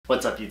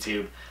What's up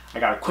YouTube?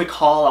 I got a quick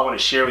haul I want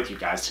to share with you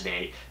guys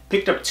today.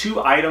 Picked up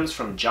two items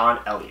from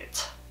John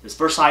Elliott. This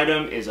first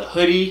item is a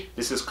hoodie.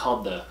 This is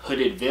called the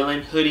Hooded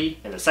Villain hoodie.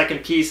 And the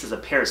second piece is a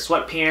pair of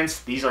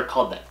sweatpants. These are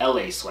called the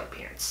LA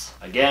Sweatpants.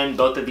 Again,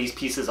 both of these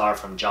pieces are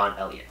from John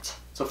Elliott.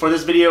 So for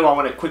this video, I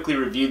want to quickly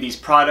review these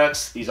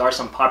products. These are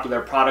some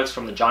popular products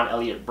from the John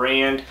Elliott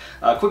brand.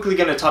 Quickly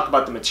going to talk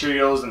about the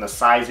materials and the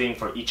sizing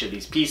for each of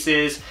these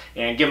pieces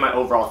and give my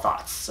overall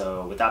thoughts.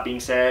 So with that being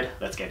said,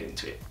 let's get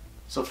into it.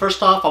 So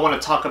first off, I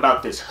want to talk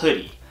about this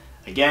hoodie.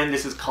 Again,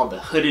 this is called the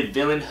Hooded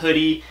Villain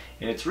hoodie,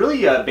 and it's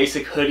really a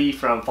basic hoodie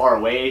from far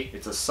away.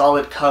 It's a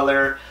solid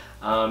color,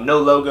 no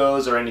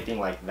logos or anything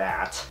like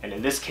that. And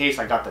in this case,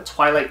 I got the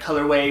Twilight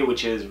colorway,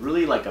 which is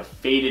really like a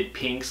faded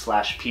pink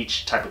 /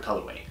 peach type of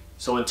colorway.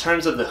 So in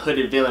terms of the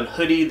Hooded Villain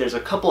hoodie, there's a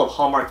couple of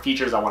hallmark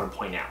features I want to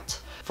point out.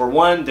 For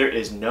one, there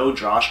is no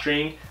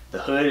drawstring.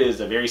 The hood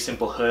is a very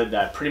simple hood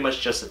that pretty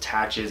much just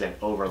attaches and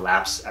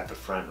overlaps at the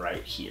front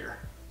right here.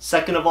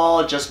 Second of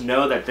all, just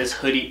know that this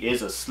hoodie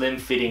is a slim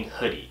fitting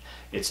hoodie.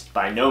 It's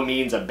by no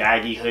means a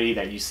baggy hoodie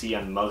that you see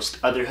on most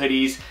other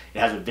hoodies. It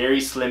has a very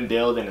slim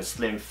build and a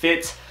slim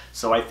fit,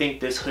 so I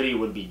think this hoodie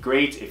would be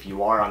great if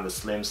you are on the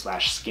slim /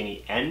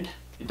 skinny end.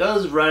 It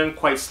does run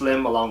quite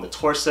slim along the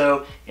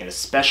torso and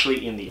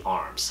especially in the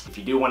arms. If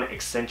you do want to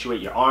accentuate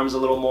your arms a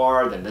little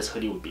more, then this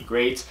hoodie would be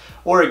great.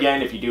 Or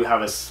again, if you do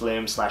have a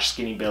slim /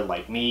 skinny build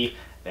like me,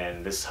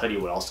 then this hoodie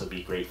would also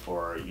be great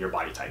for your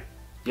body type.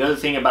 The other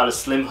thing about a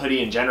slim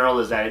hoodie in general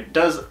is that it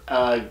does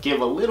give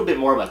a little bit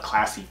more of a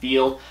classy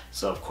feel.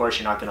 So of course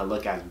you're not going to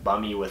look as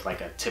bummy with like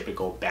a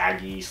typical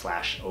baggy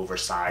 /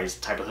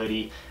 oversized type of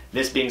hoodie.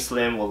 This being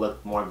slim will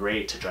look more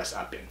great to dress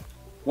up in.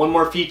 One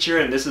more feature,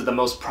 and this is the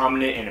most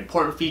prominent and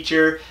important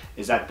feature,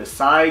 is that the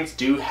sides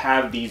do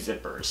have these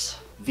zippers.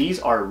 These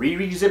are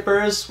Riri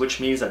zippers, which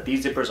means that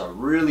these zippers are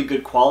really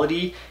good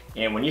quality,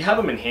 and when you have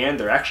them in hand,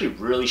 they're actually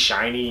really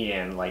shiny,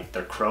 and like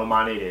the chrome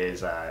on it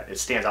is it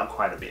stands out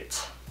quite a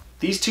bit.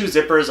 These two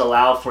zippers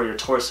allow for your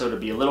torso to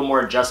be a little more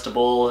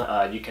adjustable.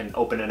 You can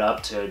open it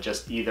up to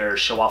just either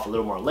show off a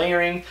little more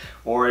layering,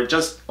 or it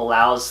just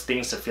allows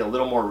things to feel a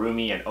little more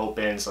roomy and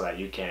open so that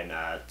you can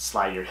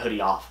slide your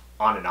hoodie on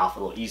and off a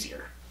little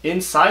easier.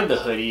 Inside the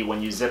hoodie,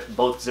 when you zip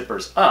both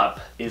zippers up,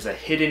 is a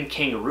hidden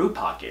kangaroo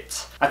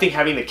pocket. I think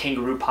having the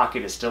kangaroo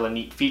pocket is still a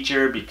neat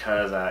feature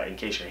because in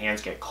case your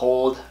hands get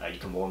cold, you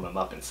can warm them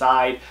up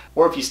inside,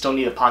 or if you still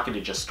need a pocket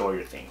to just store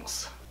your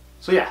things.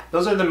 So yeah,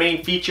 those are the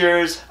main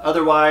features.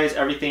 Otherwise,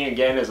 everything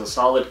again is a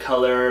solid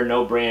color,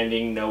 no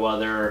branding, no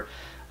other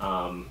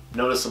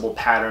noticeable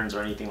patterns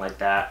or anything like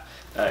that.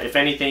 If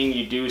anything,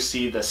 you do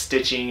see the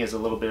stitching is a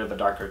little bit of a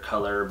darker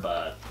color,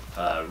 but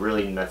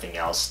really nothing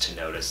else to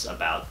notice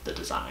about the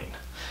design.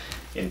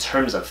 In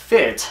terms of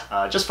fit,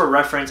 just for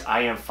reference,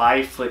 I am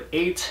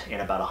 5'8"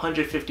 and about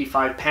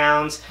 155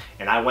 pounds,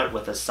 and I went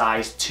with a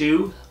size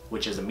 2,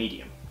 which is a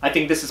medium. I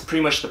think this is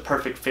pretty much the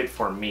perfect fit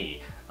for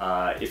me.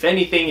 If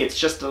anything, it's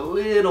just a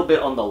little bit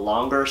on the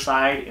longer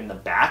side in the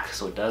back,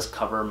 so it does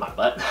cover my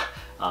butt.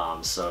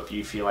 So if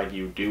you feel like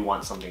you do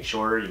want something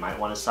shorter, you might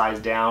want to size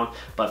down.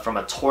 But from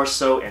a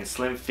torso and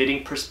slim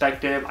fitting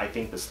perspective, I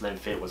think the slim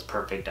fit was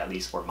perfect, at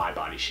least for my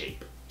body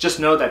shape. Just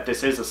know that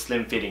this is a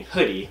slim fitting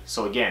hoodie,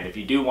 so again, if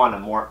you do want a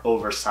more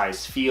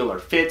oversized feel or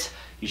fit,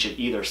 you should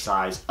either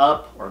size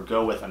up or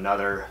go with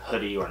another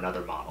hoodie or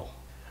another model.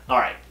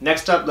 Alright,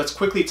 next up, let's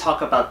quickly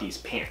talk about these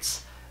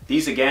pants.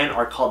 These again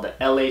are called the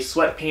LA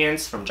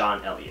Sweatpants from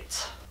John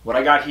Elliott. What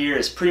I got here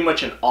is pretty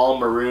much an all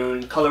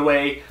maroon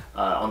colorway.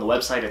 On the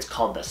website it's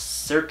called the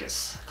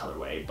Circus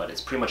colorway, but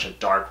it's pretty much a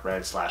dark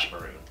red /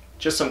 maroon.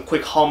 Just some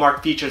quick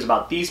hallmark features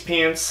about these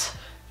pants.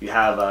 You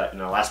have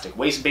an elastic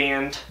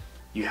waistband.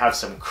 You have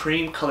some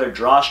cream colored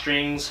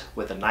drawstrings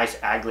with a nice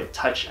aglet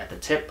touch at the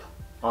tip.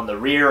 On the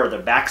rear or the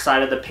back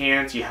side of the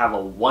pants, you have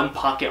a one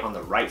pocket on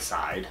the right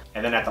side.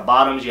 And then at the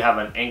bottoms, you have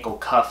an ankle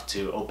cuff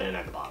to open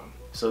at the bottom.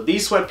 So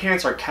these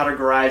sweatpants are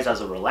categorized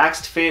as a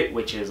relaxed fit,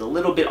 which is a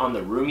little bit on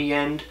the roomy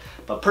end.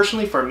 But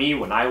personally for me,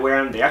 when I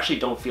wear them, they actually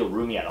don't feel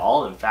roomy at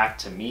all. In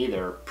fact, to me,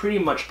 they're pretty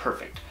much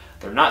perfect.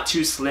 They're not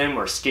too slim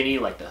or skinny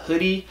like the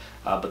hoodie,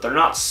 but they're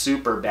not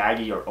super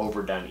baggy or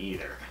overdone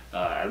either.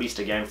 At least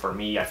again, for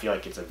me, I feel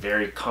like it's a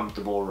very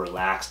comfortable,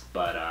 relaxed,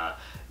 but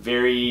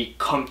very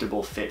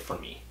comfortable fit for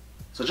me.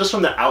 So just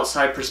from the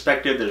outside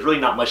perspective, there's really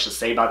not much to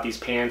say about these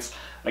pants.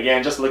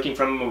 Again, just looking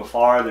from them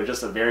afar, they're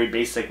just a very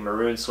basic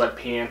maroon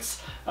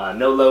sweatpants.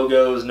 No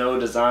logos, no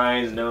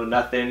designs, no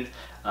nothing.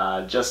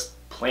 Just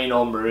plain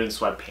old maroon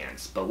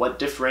sweatpants. But what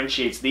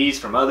differentiates these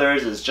from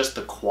others is just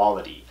the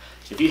quality.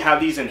 If you have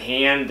these in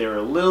hand, they're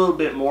a little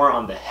bit more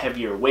on the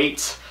heavier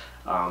weight.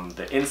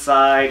 The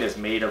inside is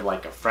made of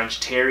like a French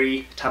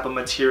terry type of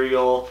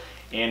material.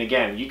 And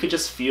again, you could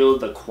just feel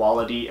the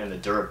quality and the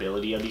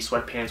durability of these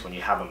sweatpants when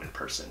you have them in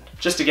person.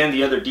 Just again,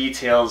 the other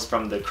details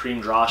from the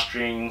cream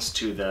drawstrings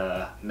to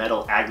the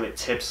metal aglet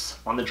tips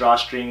on the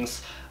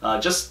drawstrings,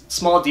 just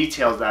small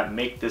details that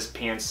make this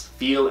pants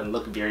feel and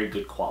look very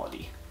good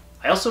quality.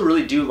 I also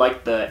really do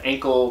like the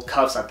ankle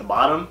cuffs at the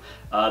bottom.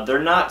 They're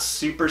not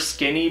super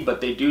skinny,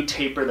 but they do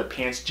taper the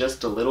pants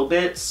just a little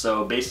bit.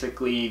 So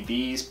basically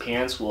these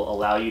pants will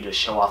allow you to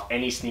show off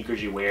any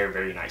sneakers you wear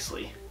very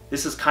nicely.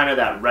 This is kind of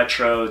that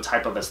retro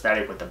type of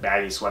aesthetic with the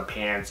baggy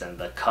sweatpants and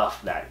the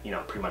cuff that, you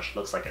know, pretty much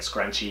looks like a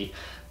scrunchie.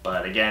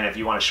 But again, if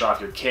you want to show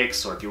off your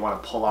kicks, or if you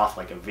want to pull off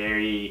like a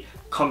very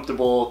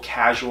comfortable,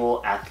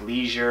 casual,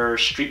 athleisure,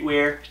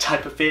 streetwear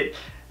type of fit,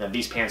 then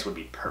these pants would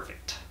be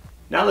perfect.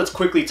 Now let's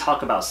quickly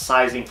talk about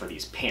sizing for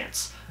these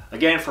pants.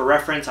 Again, for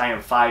reference, I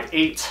am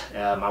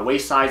 5'8". My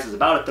waist size is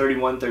about a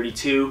 31,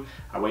 32.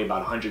 I weigh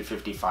about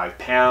 155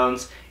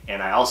 pounds,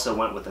 and I also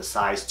went with a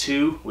size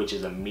 2, which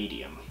is a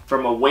medium.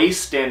 From a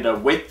waist and a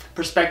width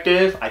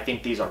perspective, I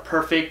think these are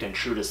perfect and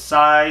true to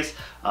size,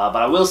 but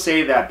I will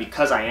say that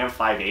because I am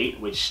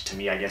 5'8", which to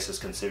me I guess is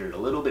considered a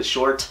little bit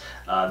short,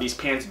 these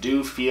pants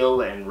do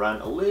feel and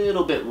run a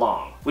little bit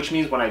long, which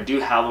means when I do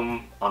have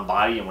them on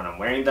body and when I'm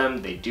wearing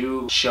them, they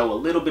do show a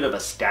little bit of a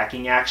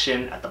stacking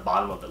action at the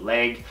bottom of the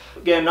leg.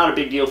 Again, not a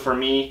big deal for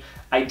me.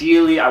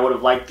 Ideally, I would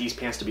have liked these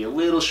pants to be a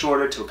little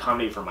shorter to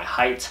accommodate for my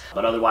height,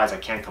 but otherwise I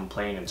can't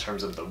complain in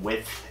terms of the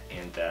width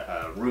and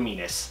the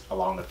roominess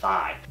along the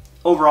thigh.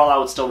 Overall, I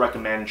would still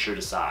recommend true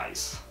to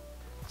size.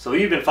 So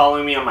if you've been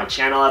following me on my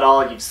channel at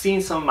all, you've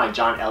seen some of my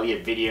John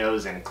Elliott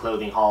videos and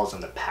clothing hauls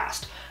in the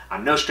past.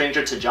 I'm no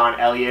stranger to John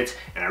Elliott,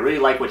 and I really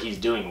like what he's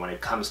doing when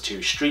it comes to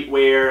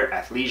streetwear,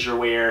 athleisure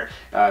wear,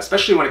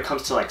 especially when it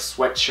comes to like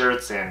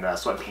sweatshirts and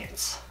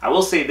sweatpants. I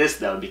will say this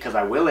though, because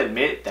I will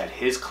admit that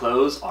his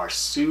clothes are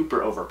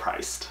super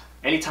overpriced.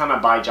 Anytime I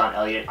buy John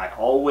Elliott, I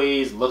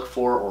always look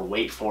for or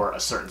wait for a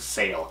certain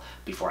sale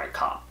before I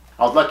cop.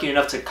 I was lucky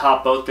enough to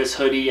cop both this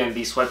hoodie and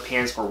these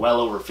sweatpants for well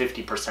over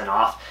 50%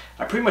 off.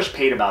 I pretty much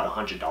paid about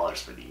 $100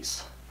 for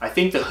these. I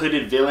think the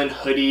Hooded Villain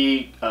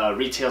hoodie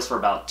retails for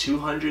about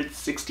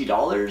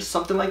 $260,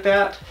 something like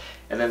that.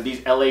 And then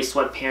these LA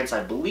sweatpants,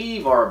 I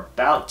believe, are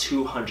about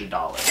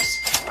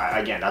 $200.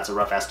 Again, that's a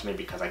rough estimate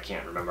because I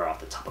can't remember off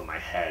the top of my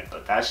head,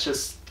 but that's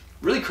just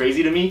really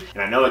crazy to me.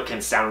 And I know it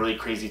can sound really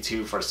crazy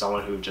too for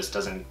someone who just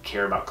doesn't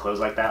care about clothes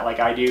like that like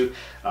I do.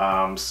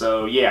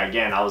 So yeah,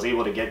 again, I was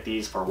able to get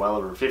these for well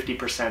over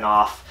 50%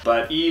 off,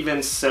 but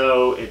even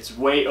so, it's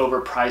way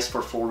overpriced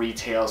for full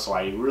retail, so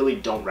I really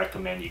don't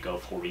recommend you go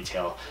full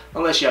retail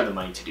unless you have the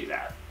money to do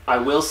that. I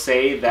will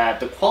say that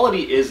the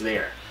quality is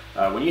there.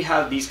 When you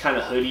have these kind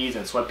of hoodies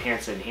and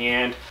sweatpants in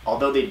hand,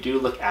 although they do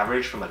look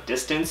average from a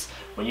distance,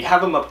 when you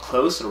have them up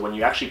close or when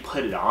you actually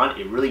put it on,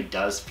 it really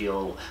does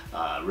feel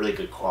really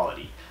good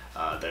quality.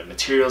 The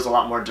material is a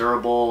lot more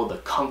durable, the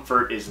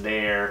comfort is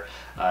there.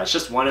 It's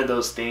just one of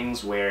those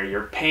things where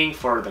you're paying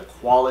for the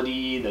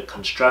quality, the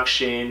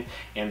construction,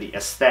 and the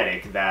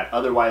aesthetic that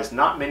otherwise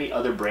not many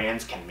other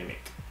brands can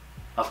mimic.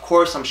 Of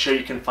course, I'm sure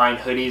you can find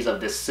hoodies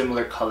of this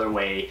similar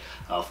colorway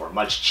for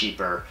much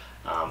cheaper.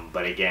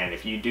 But again,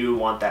 if you do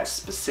want that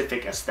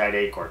specific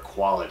aesthetic or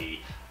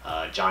quality,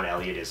 John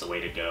Elliott is the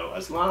way to go,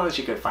 as long as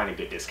you can find a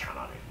good discount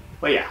on it.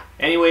 But yeah,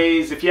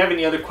 anyways, if you have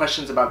any other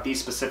questions about these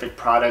specific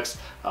products,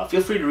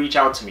 feel free to reach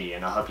out to me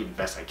and I'll help you the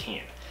best I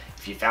can.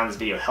 If you found this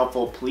video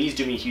helpful, please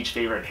do me a huge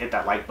favor and hit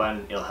that like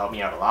button. It'll help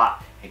me out a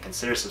lot. And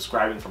consider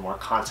subscribing for more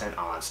content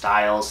on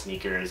style,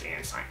 sneakers,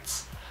 and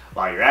science.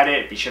 While you're at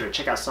it, be sure to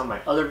check out some of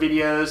my other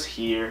videos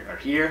here or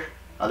here.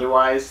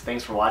 Otherwise,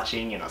 thanks for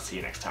watching and I'll see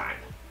you next time.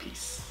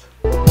 Peace.